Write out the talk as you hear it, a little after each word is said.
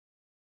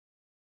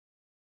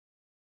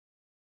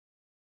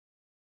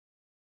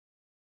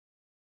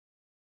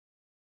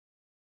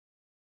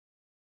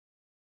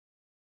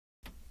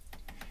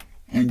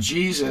and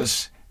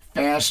Jesus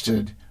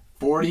fasted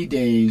 40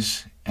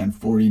 days and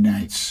 40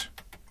 nights.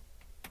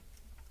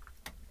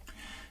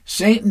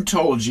 Satan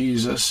told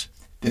Jesus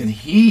that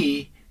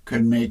he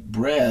could make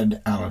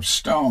bread out of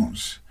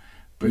stones,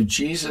 but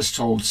Jesus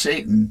told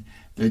Satan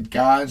that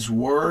God's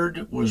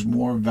word was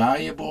more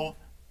valuable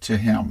to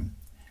him.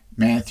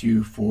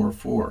 Matthew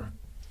 4:4.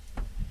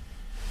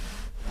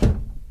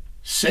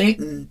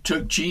 Satan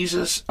took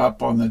Jesus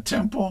up on the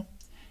temple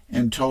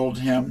and told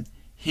him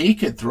he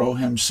could throw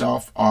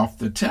himself off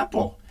the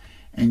temple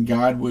and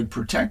God would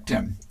protect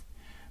him.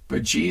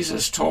 But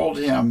Jesus told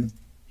him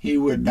he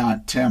would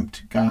not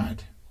tempt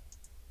God.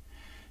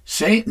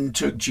 Satan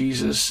took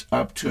Jesus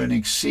up to an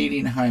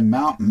exceeding high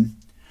mountain,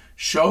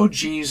 showed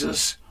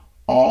Jesus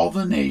all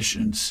the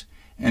nations,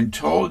 and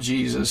told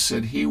Jesus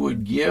that he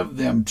would give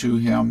them to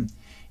him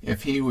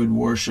if he would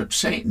worship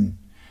Satan.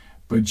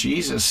 But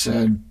Jesus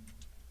said,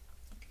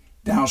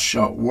 "Thou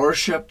shalt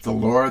worship the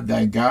Lord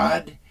thy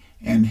God,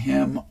 and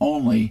him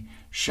only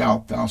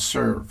shalt thou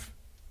serve."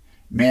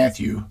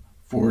 Matthew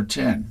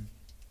 4:10.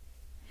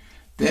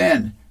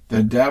 Then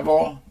the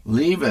devil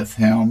leaveth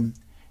him,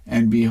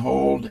 and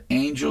behold,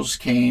 angels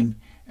came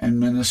and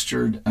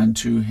ministered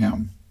unto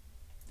him.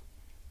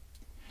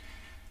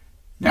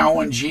 Now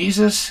when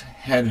Jesus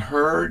had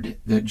heard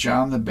that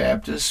John the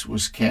Baptist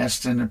was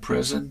cast into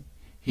prison,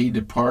 he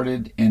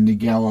departed into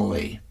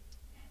Galilee.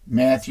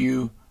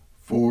 Matthew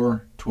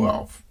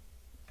 4:12.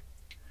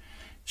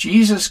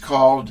 Jesus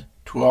called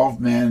 12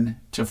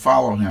 men to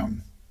follow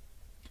him.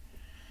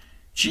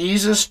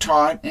 Jesus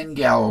taught in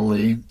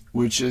Galilee,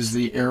 which is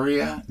the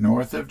area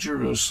north of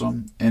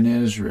Jerusalem in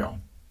Israel.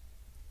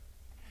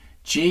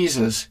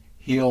 Jesus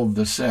healed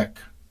the sick.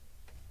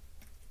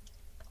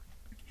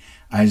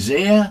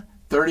 Isaiah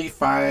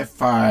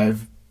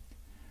 35:5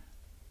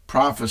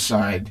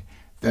 prophesied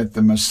that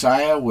the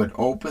Messiah would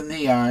open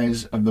the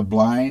eyes of the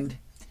blind,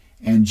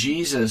 and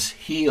Jesus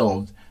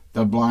healed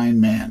the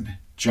blind man.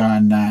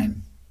 John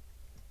 9.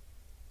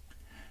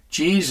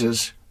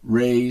 Jesus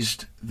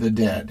raised the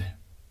dead.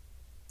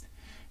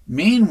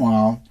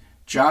 Meanwhile,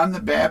 John the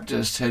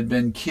Baptist had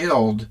been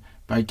killed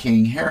by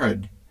King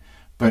Herod,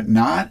 but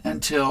not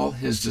until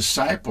his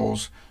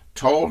disciples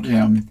told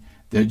him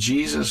that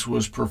Jesus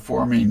was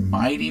performing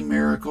mighty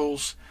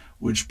miracles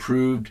which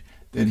proved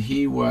that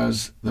he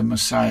was the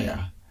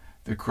Messiah,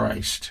 the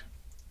Christ.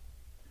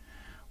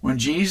 When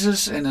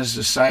Jesus and his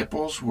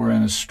disciples were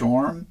in a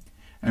storm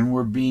and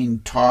were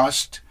being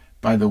tossed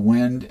by the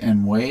wind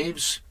and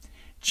waves,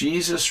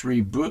 Jesus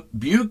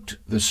rebuked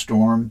the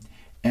storm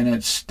and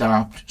it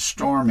stopped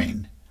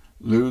storming.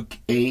 Luke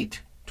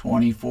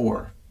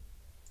 8:24.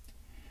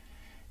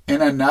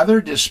 In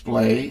another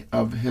display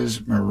of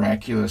his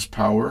miraculous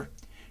power,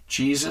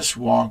 Jesus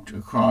walked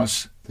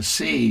across the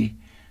sea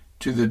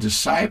to the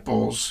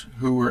disciples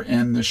who were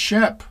in the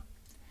ship.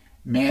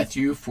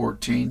 Matthew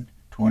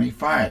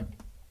 14:25.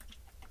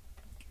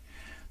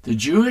 The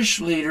Jewish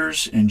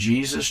leaders in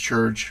Jesus'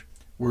 church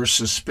were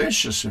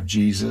suspicious of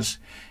Jesus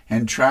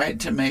and tried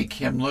to make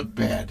him look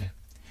bad.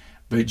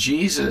 But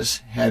Jesus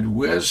had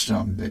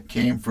wisdom that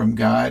came from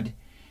God,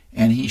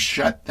 and he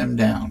shut them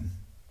down.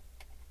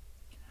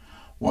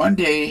 One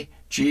day,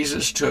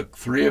 Jesus took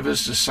 3 of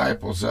his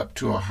disciples up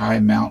to a high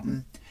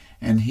mountain,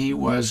 and he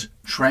was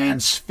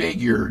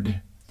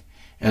transfigured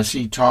as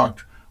he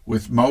talked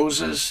with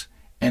Moses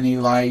and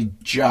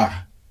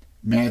Elijah.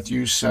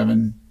 Matthew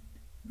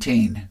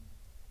 17.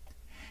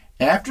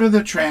 After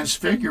the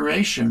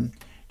transfiguration,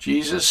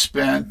 Jesus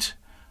spent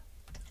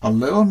a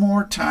little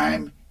more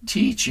time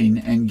teaching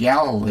in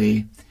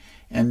Galilee,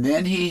 and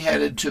then he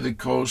headed to the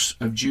coast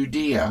of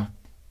Judah,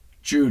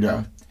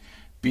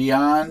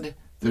 beyond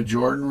the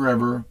Jordan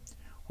River,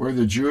 where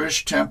the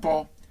Jewish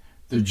temple,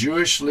 the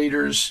Jewish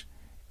leaders,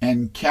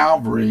 and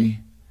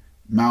Calvary,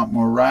 Mount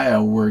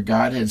Moriah, where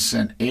God had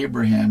sent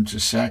Abraham to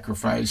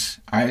sacrifice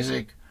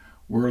Isaac,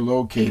 were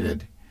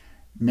located.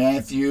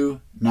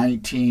 Matthew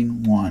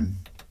 19:1.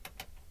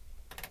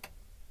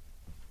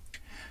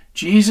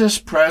 Jesus'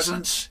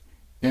 presence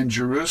in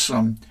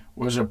Jerusalem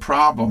was a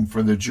problem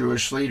for the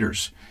Jewish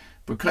leaders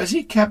because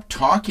he kept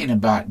talking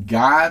about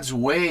God's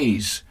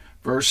ways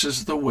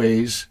versus the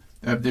ways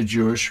of the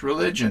Jewish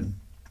religion.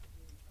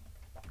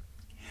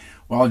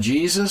 While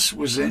Jesus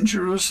was in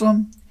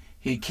Jerusalem,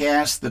 he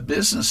cast the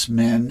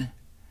businessmen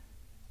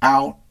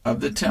out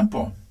of the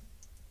temple.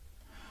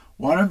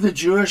 One of the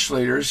Jewish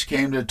leaders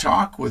came to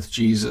talk with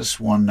Jesus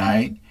one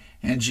night,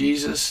 and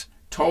Jesus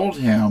told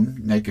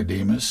him,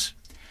 Nicodemus,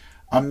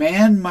 "A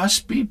man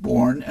must be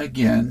born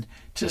again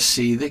to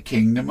see the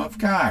kingdom of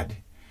God."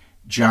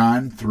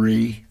 John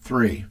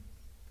 3:3.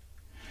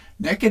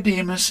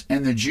 Nicodemus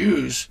and the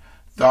Jews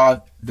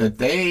thought that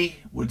they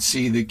would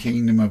see the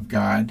kingdom of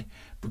God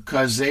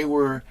because they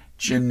were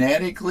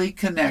genetically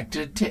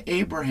connected to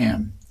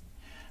Abraham.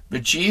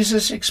 But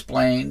Jesus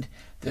explained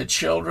that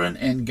children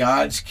in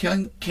God's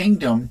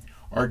kingdom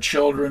are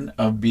children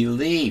of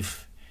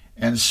belief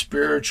and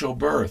spiritual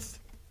birth.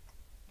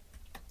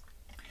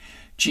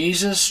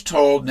 Jesus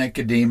told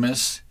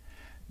Nicodemus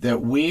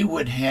that we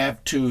would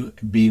have to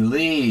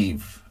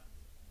believe,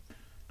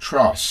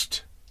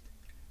 trust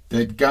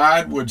that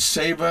God would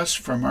save us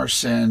from our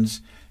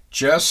sins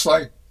just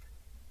like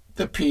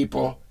the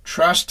people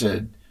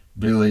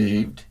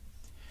believed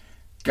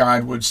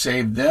God would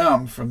save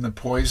them from the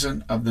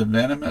poison of the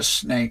venomous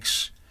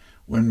snakes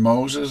when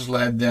Moses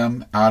led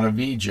them out of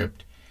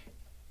Egypt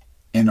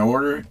in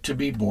order to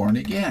be born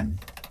again.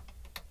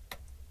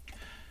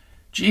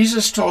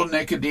 Jesus told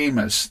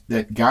Nicodemus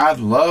that God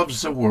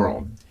loves the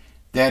world,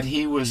 that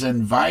he was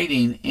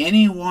inviting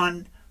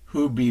anyone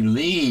who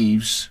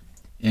believes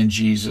in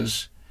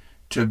Jesus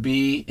to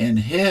be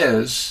in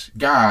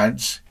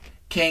God's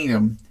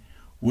kingdom,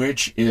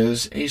 which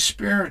is a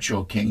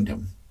spiritual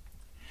kingdom.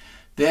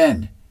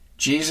 Then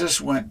Jesus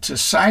went to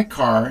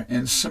Sychar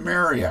in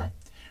Samaria,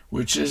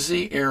 which is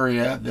the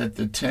area that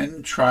the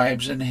 10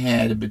 tribes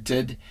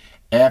inhabited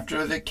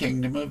after the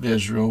kingdom of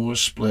Israel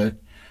was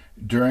split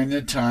during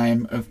the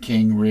time of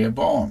King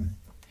Rehoboam,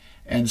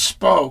 and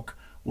spoke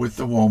with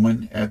the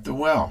woman at the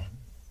well.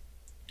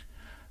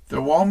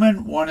 The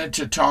woman wanted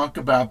to talk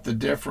about the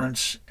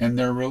difference in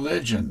their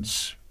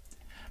religions,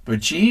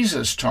 but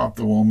Jesus taught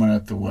the woman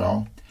at the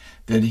well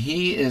that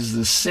he is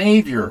the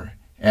Savior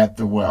at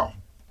the well.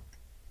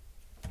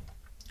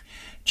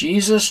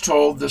 Jesus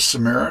told the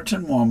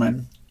Samaritan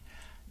woman,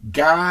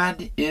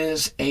 God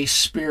is a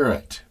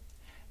spirit,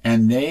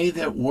 and they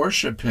that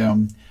worship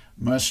him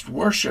must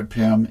worship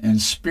him in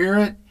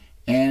spirit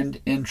and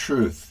in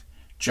truth.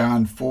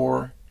 John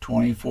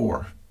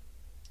 4:24.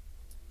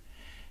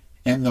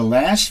 In the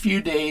last few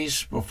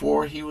days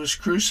before he was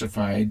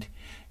crucified,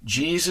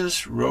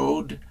 Jesus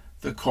rode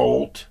the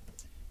colt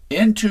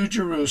into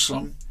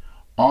Jerusalem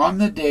on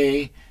the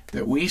day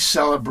that we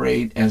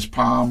celebrate as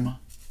Palm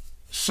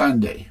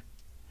Sunday.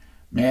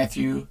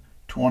 Matthew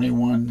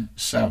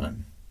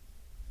 21:7.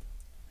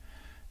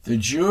 The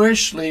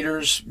Jewish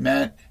leaders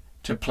met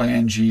to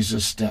plan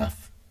Jesus'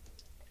 death.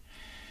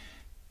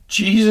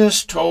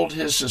 Jesus told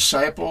his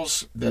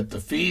disciples that the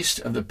feast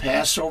of the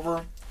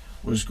Passover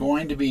was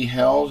going to be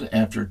held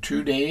after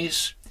 2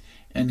 days,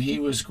 and he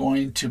was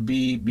going to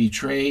be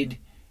betrayed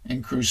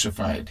and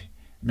crucified.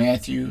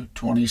 Matthew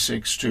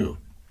 26:2.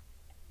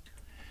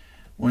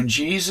 When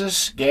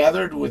Jesus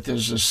gathered with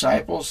his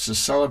disciples to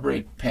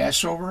celebrate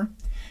Passover,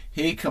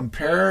 he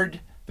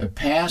compared the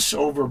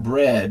Passover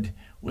bread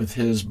with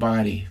his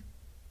body.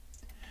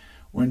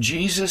 When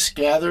Jesus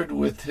gathered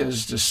with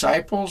his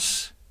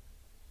disciples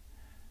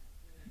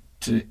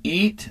to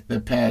eat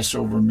the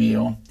Passover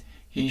meal,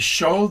 he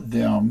showed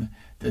them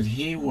that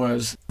he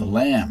was the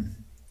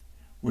Lamb,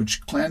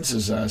 which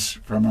cleanses us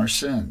from our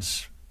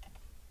sins.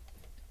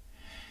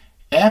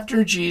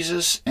 After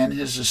Jesus and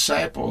his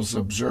disciples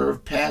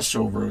observed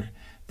Passover,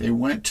 they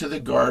went to the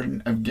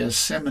Garden of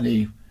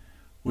Gethsemane,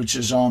 which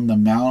is on the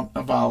Mount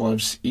of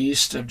Olives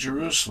east of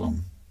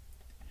Jerusalem.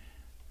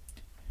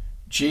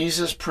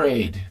 Jesus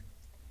prayed,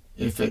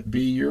 "If it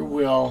be your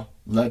will,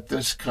 let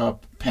this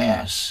cup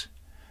pass,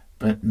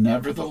 but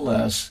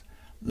nevertheless,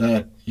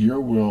 let your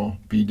will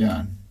be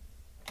done."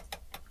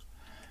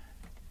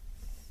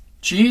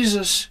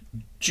 Judas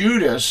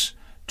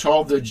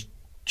told the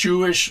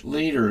Jewish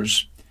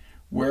leaders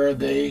where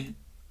they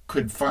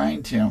could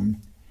find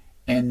him,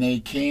 and they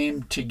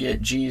came to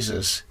get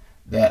Jesus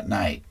that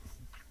night.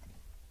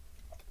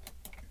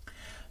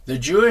 The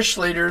Jewish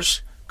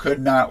leaders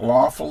could not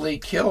lawfully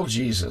kill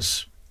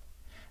Jesus.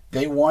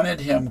 They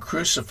wanted him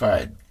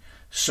crucified,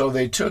 so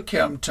they took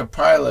him to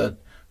Pilate,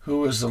 who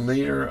was the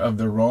leader of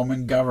the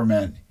Roman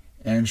government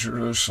in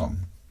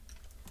Jerusalem.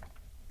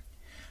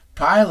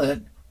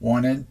 Pilate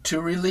wanted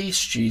to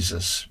release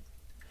Jesus,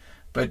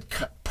 but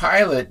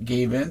Pilate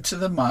gave in to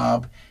the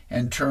mob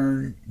and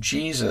turned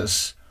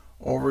Jesus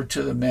over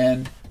to the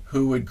men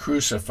who would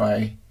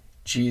crucify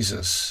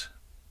Jesus.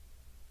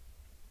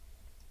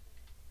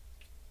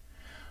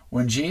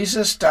 When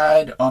Jesus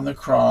died on the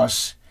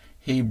cross,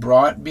 he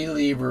brought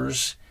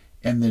believers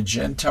in the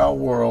Gentile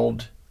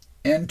world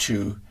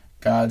into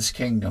God's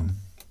kingdom.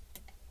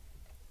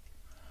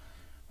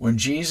 When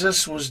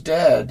Jesus was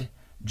dead,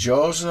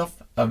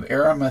 Joseph of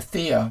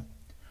Arimathea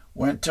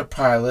went to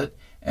Pilate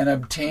and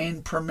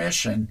obtained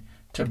permission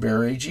to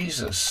bury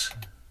Jesus.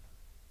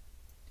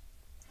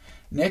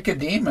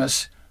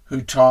 Nicodemus,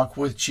 who talked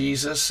with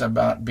Jesus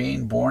about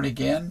being born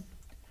again,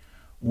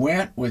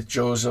 went with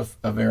Joseph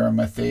of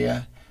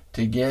Arimathea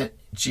to get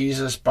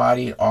Jesus'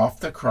 body off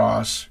the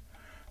cross,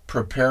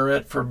 prepare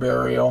it for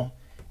burial,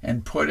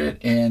 and put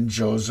it in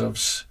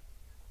Joseph's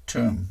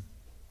tomb.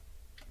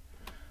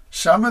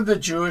 Some of the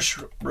Jewish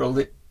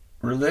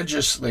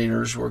religious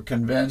leaders were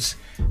convinced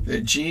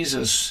that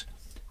Jesus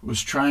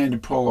was trying to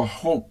pull a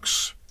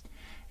hoax,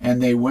 and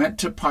they went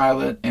to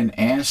Pilate and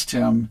asked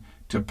him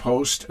to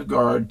post a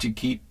guard to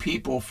keep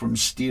people from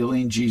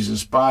stealing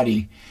Jesus'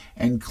 body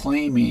and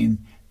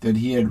claiming that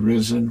he had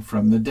risen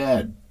from the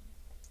dead.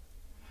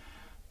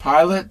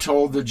 Pilate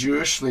told the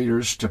Jewish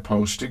leaders to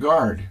post a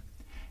guard,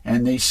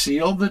 and they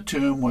sealed the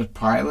tomb with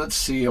Pilate's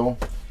seal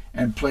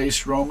and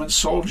placed Roman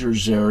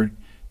soldiers there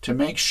to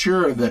make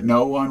sure that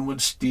no one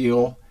would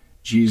steal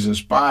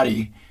Jesus'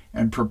 body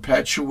and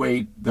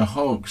perpetuate the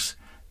hoax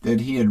that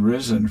he had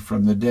risen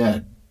from the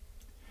dead.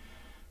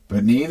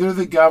 But neither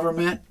the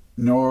government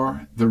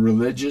nor the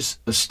religious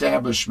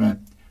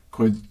establishment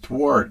could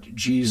thwart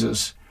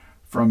Jesus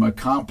from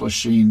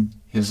accomplishing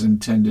his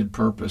intended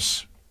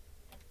purpose.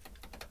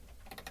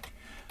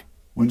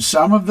 When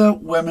some of the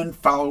women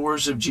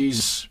followers of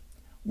Jesus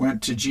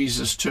went to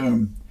Jesus'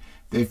 tomb,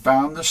 they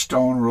found the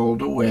stone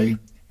rolled away,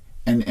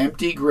 an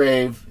empty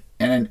grave,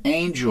 and an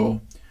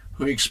angel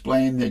who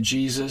explained that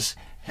Jesus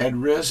had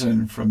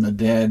risen from the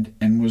dead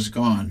and was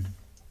gone.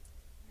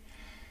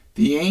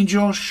 The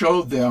angel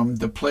showed them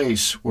the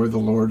place where the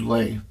Lord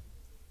lay.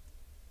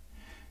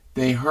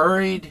 They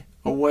hurried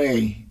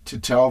away to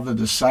tell the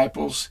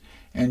disciples,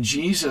 and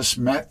Jesus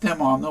met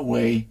them on the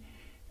way,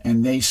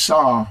 and they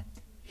saw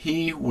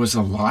he was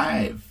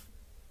alive.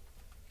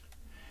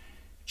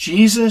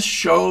 Jesus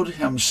showed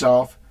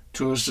himself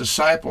to his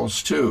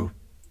disciples too.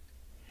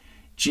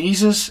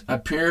 Jesus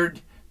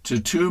appeared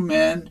to two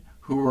men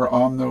who were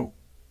on the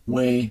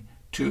way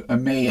to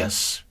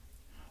Emmaus.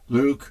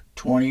 Luke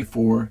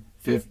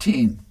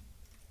 24:15.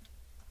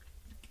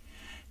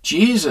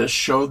 Jesus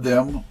showed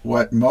them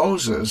what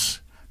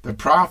Moses, the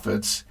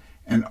prophets,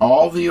 and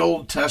all the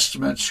Old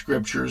Testament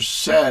scriptures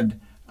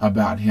said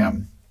about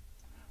him.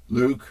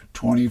 Luke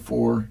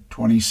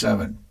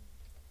 24:27.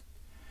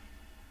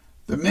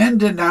 The men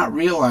did not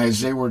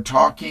realize they were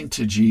talking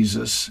to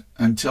Jesus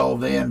until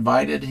they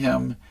invited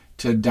him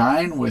to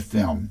dine with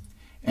them,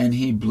 and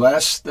he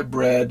blessed the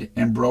bread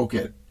and broke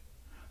it.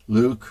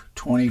 Luke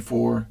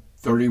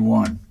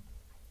 24:31.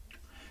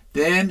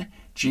 Then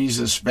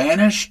Jesus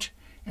vanished,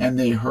 and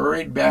they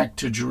hurried back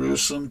to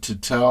Jerusalem to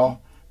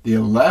tell the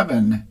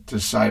 11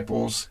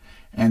 disciples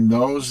and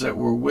those that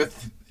were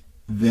with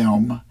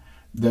them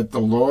that the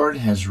Lord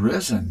has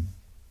risen.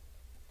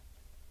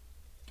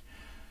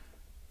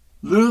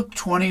 Luke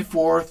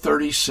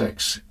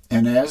 24:36.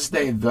 And as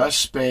they thus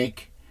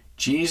spake,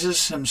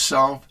 Jesus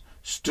himself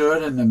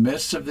stood in the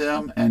midst of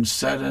them and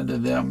said unto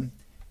them,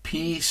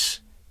 Peace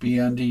be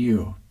unto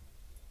you.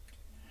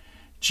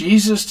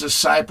 Jesus'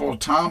 disciple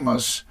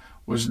Thomas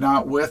was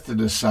not with the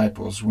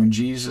disciples when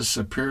Jesus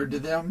appeared to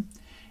them,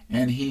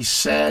 and he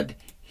said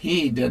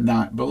he did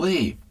not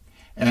believe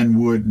and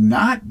would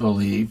not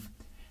believe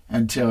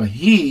until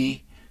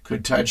he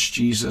could touch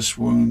Jesus'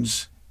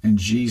 wounds in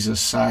Jesus'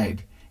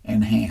 side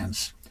and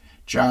hands.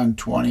 John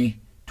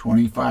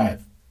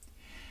 20:25.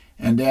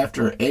 And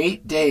after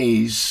 8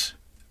 days,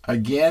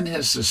 again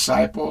his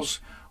disciples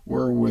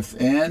were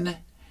within,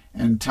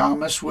 and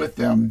Thomas with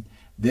them.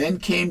 Then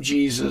came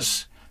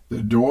Jesus,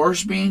 the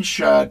doors being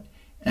shut,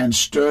 and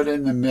stood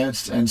in the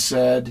midst and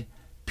said,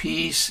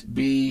 Peace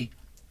be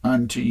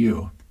unto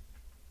you.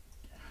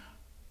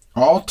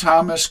 All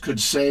Thomas could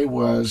say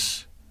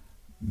was,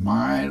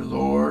 My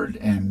Lord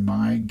and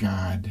my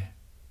God.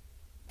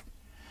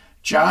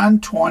 John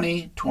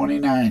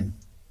 20:29.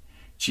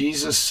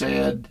 Jesus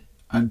said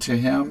unto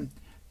him,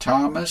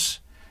 Thomas,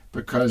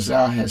 because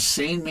thou hast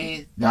seen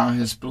me, thou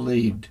hast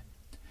believed.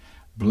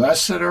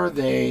 Blessed are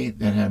they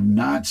that have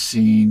not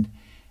seen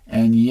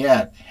and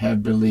yet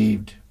have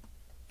believed.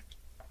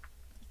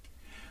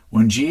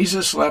 When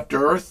Jesus left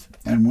earth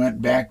and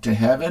went back to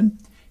heaven,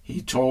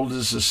 he told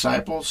his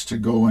disciples to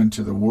go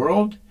into the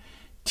world,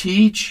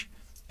 teach,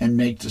 and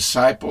make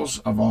disciples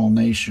of all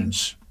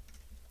nations.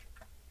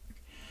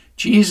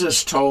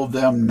 Jesus told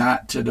them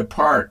not to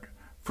depart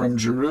from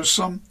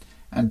Jerusalem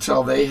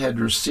until they had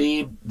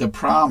received the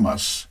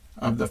promise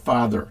of the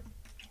Father,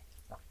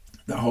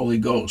 the Holy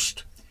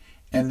Ghost,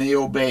 and they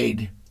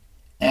obeyed.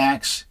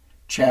 Acts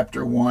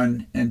chapter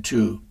 1 and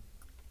 2.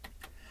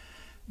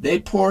 They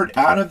poured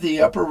out of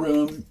the upper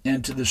room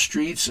into the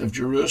streets of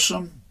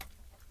Jerusalem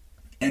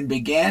and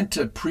began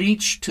to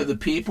preach to the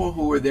people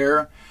who were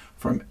there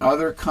from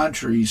other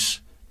countries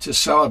to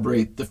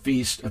celebrate the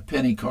feast of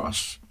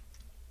Pentecost.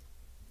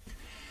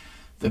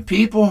 The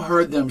people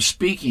heard them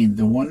speaking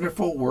the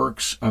wonderful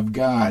works of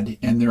God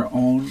in their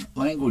own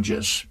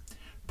languages.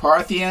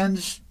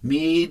 Parthians,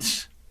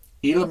 Medes,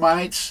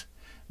 Elamites,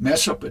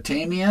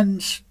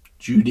 Mesopotamians,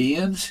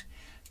 Judeans,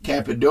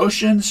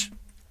 Cappadocians,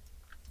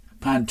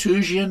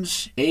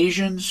 Pontusians,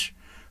 Asians,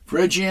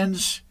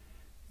 Phrygians,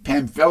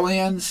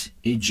 Pamphylians,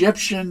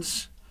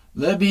 Egyptians,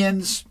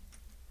 Libyans,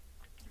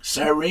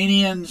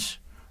 Cyrenians,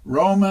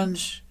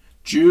 Romans,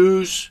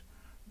 Jews,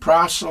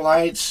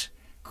 proselytes,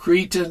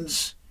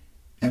 Cretans,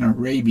 and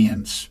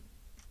Arabians.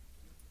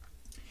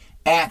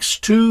 Acts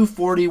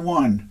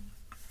 2:41.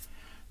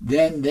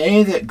 Then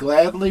they that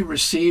gladly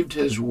received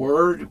his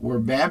word were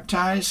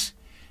baptized,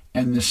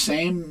 and the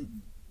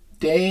same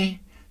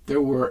day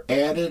there were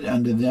added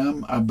unto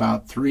them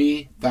about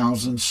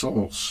 3,000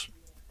 souls.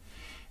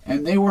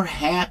 And they were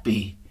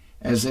happy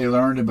as they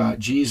learned about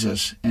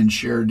Jesus and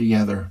shared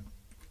together.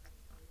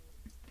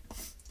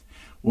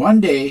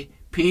 One day,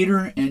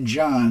 Peter and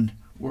John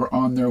were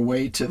on their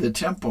way to the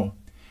temple,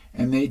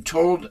 and they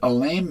told a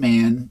lame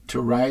man to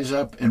rise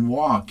up and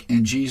walk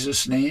in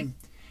Jesus' name,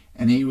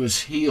 and he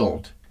was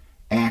healed.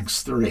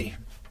 Acts 3.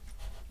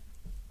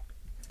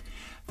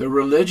 The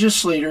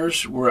religious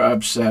leaders were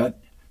upset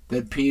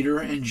that Peter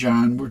and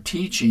John were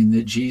teaching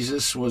that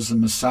Jesus was the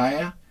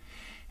Messiah,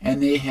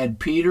 and they had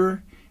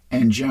Peter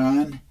and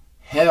John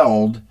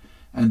held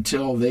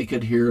until they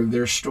could hear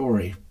their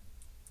story.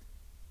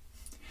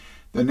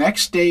 The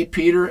next day,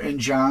 Peter and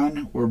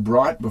John were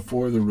brought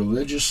before the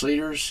religious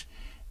leaders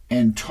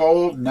and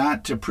told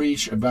not to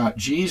preach about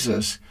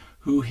Jesus,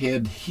 who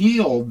had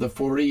healed the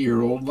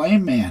 40-year-old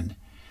lame man.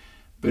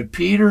 But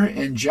Peter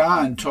and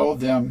John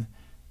told them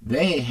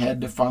they had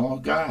to follow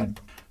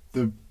God.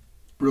 The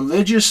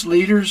religious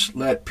leaders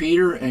let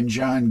Peter and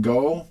John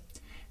go,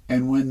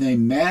 and when they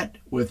met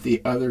with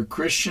the other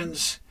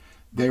Christians,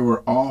 they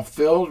were all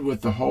filled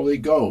with the Holy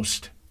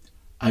Ghost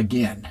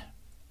again.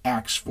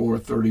 Acts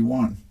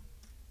 4:31.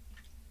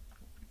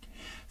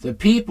 The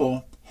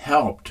people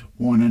helped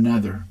one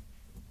another.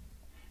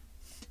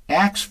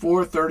 Acts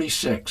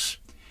 4:36.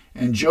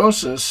 And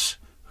Joseph,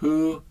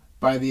 who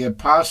by the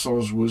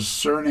apostles was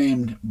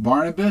surnamed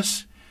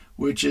Barnabas,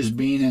 which is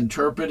being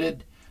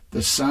interpreted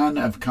the son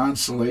of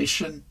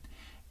consolation,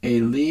 a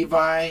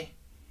Levi,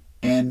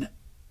 and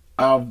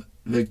of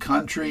the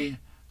country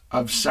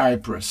of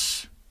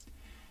Cyprus,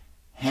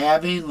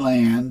 having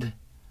land,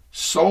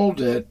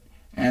 sold it,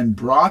 and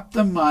brought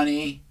the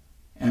money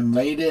and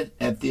laid it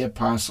at the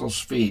apostles'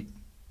 feet.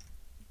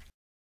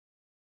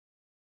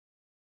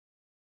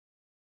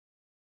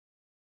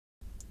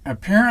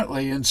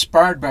 Apparently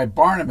inspired by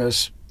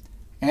Barnabas,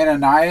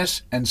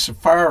 Ananias and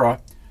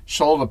Sapphira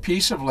sold a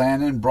piece of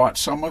land and brought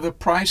some of the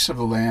price of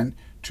the land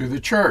to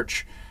the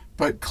church,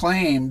 but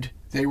claimed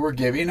they were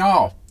giving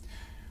all.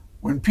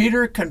 When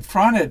Peter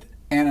confronted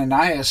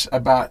Ananias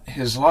about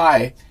his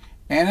lie,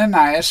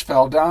 Ananias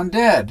fell down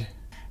dead.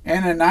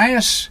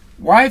 Ananias'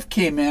 wife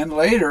came in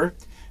later,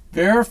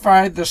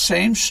 verified the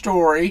same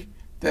story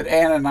that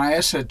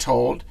Ananias had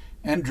told,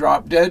 and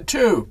dropped dead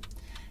too.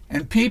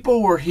 And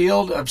people were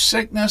healed of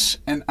sickness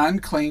and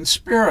unclean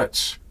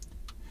spirits.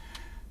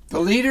 The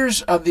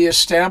leaders of the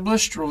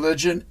established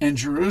religion in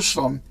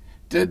Jerusalem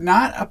did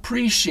not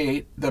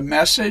appreciate the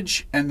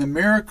message and the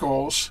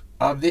miracles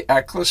of the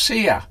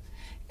ecclesia,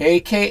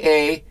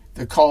 aka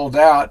the called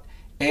out,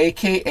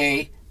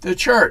 aka the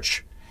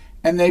church,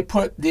 and they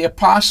put the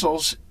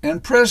apostles in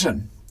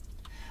prison.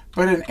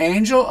 But an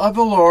angel of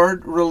the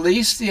Lord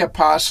released the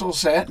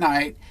apostles that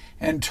night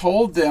and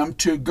told them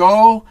to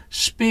go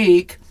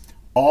speak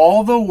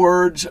all the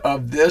words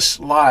of this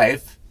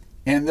life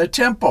in the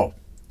temple.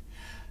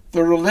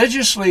 The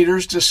religious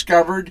leaders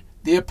discovered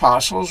the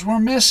apostles were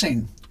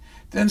missing.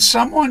 Then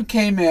someone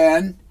came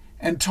in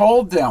and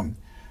told them,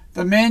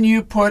 "The men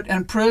you put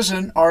in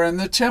prison are in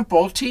the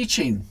temple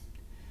teaching."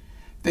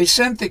 They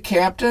sent the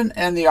captain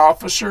and the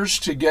officers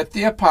to get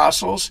the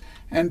apostles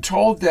and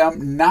told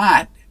them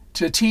not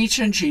to teach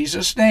in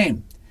Jesus'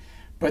 name.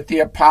 But the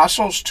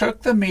apostles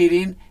took the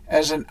meeting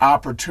as an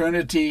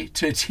opportunity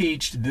to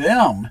teach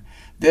them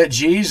that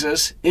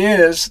Jesus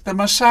is the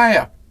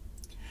Messiah.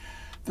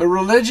 The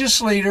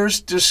religious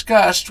leaders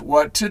discussed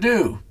what to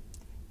do,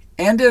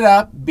 ended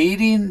up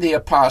beating the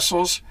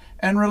apostles,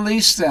 and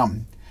released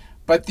them.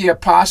 But the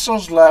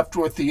apostles left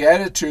with the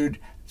attitude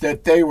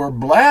that they were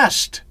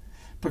blessed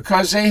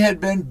because they had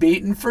been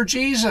beaten for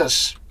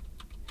Jesus.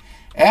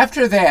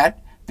 After that,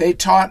 they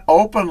taught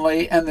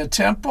openly in the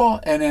temple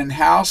and in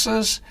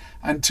houses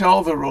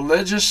until the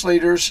religious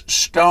leaders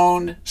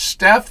stoned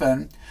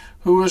Stephen,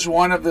 who was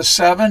one of the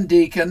 7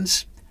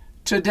 deacons,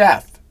 to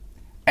death.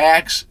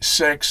 Acts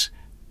 6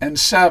 and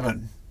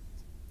 7.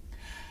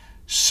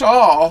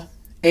 Saul,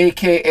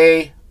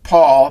 aka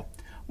Paul,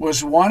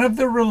 was one of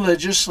the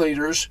religious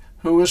leaders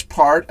who was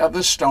part of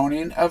the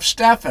stoning of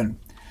Stephen.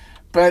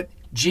 But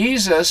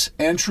Jesus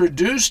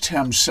introduced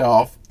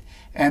himself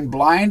and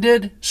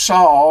blinded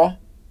Saul/Paul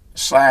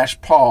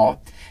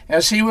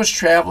as he was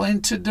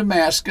traveling to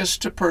Damascus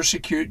to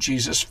persecute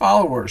Jesus'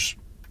 followers.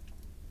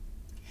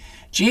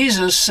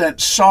 Jesus sent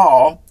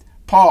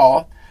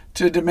Paul,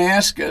 to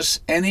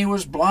Damascus, and he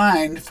was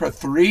blind for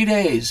 3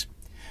 days.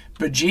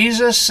 But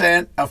Jesus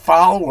sent a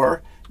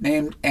follower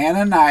named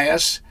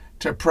Ananias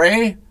to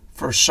pray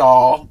for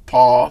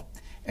Paul,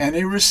 and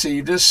he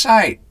received his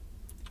sight.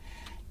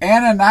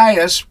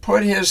 Ananias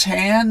put his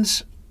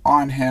hands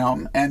on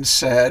him and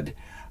said,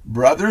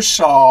 "Brother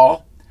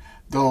Saul,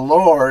 the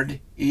Lord,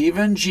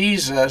 even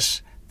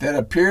Jesus, that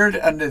appeared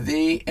unto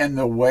thee in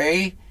the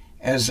way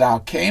as thou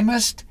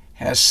camest,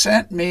 has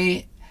sent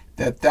me,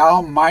 that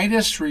thou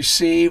mightest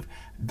receive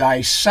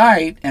thy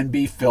sight and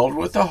be filled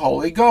with the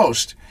Holy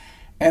Ghost."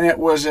 And it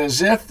was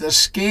as if the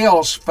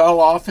scales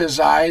fell off his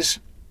eyes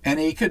and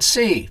he could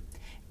see.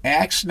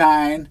 Acts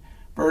 9,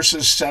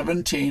 verses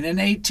 17 and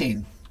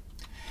 18.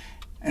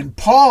 And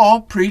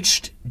Paul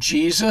preached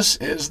Jesus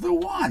is the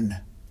one.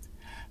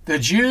 The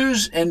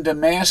Jews in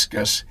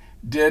Damascus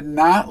did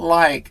not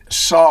like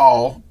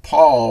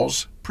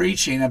Paul's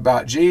preaching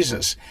about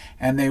Jesus,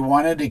 and they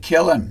wanted to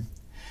kill him.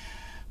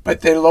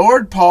 But they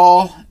lowered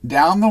Paul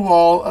down the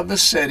wall of the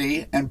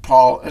city, and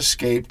Paul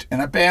escaped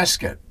in a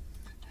basket.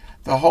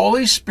 The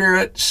Holy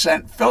Spirit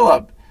sent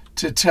Philip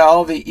to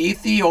tell the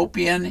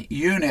Ethiopian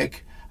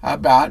eunuch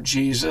about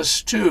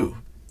Jesus too.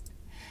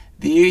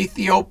 The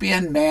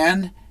Ethiopian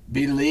man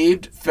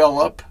believed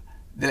Philip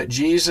that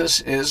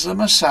Jesus is the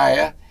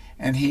Messiah,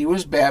 and he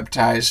was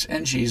baptized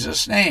in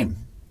Jesus'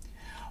 name.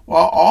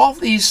 While all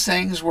these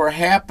things were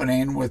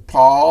happening with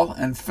Paul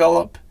and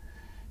Philip,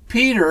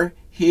 Peter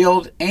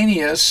healed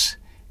Aeneas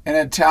in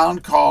a town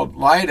called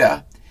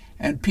Lydda,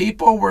 and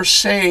people were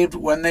saved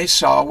when they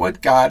saw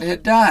what God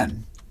had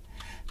done.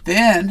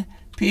 Then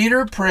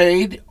Peter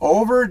prayed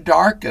over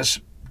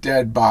Dorcas'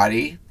 dead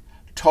body,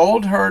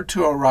 told her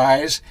to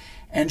arise,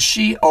 and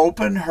she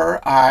opened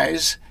her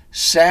eyes,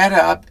 sat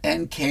up,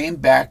 and came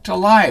back to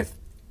life.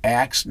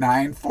 Acts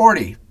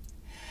 9:40.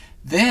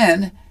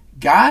 Then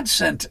God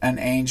sent an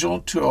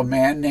angel to a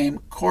man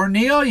named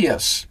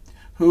Cornelius,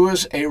 who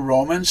was a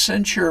Roman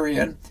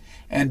centurion,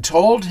 and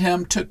told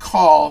him to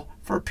call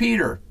for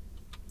Peter.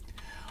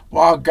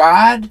 While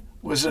God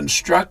was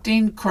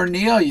instructing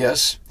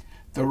Cornelius,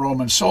 the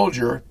Roman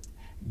soldier,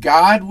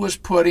 God was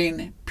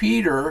putting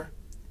Peter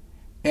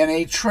in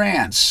a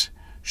trance,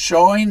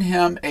 showing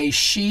him a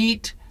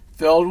sheet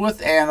filled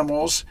with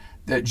animals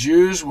that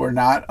Jews were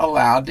not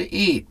allowed to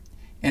eat,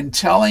 and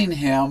telling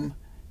him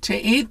to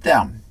eat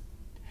them.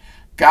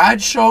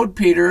 God showed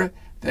Peter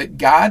that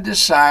God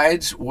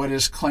decides what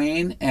is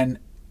clean and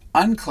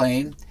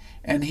unclean,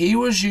 and he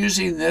was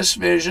using this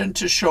vision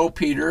to show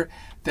Peter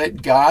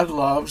that God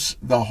loves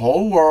the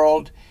whole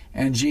world,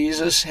 and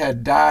Jesus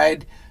had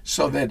died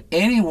so that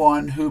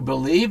anyone who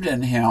believed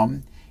in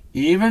him,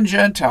 even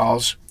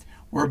Gentiles,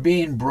 were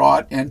being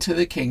brought into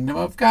the kingdom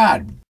of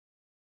God.